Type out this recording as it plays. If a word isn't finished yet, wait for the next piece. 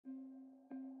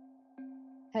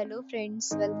Hello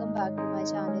friends, welcome back to my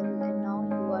channel and now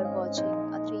you are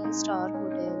watching a 3-star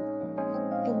hotel.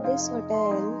 In this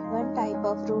hotel, one type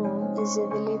of room is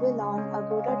available on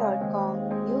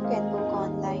agoda.com. You can book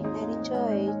online and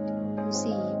enjoy it. To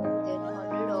see more than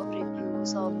 100 of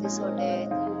reviews of this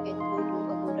hotel, you can go to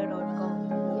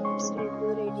agoda.com. Its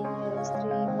review rating is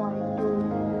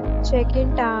 3.2.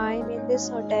 Check-in time in this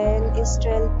hotel is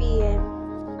 12 p.m.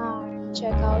 and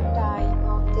check-out time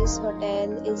of this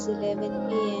hotel is 11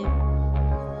 p.m.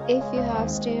 If you have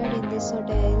stayed in this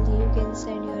hotel, you can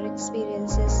send your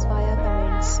experiences via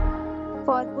comments.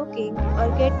 For booking or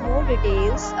get more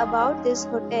details about this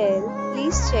hotel,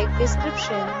 please check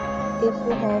description. If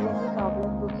you have any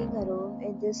problem booking a room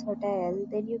in this hotel,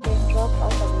 then you can drop a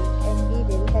comment and we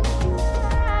will help you.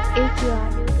 If you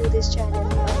are new to this channel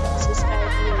or not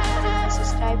subscribed yet, then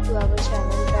subscribe to our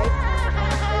channel right now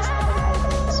and press the bell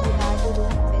icon so that you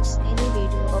don't miss any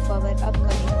video of our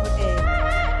upcoming hotel.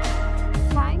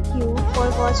 Thank you for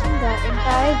watching the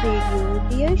entire video.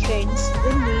 Dear friends,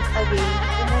 we'll meet again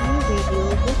in a new video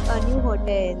with a new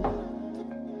hotel.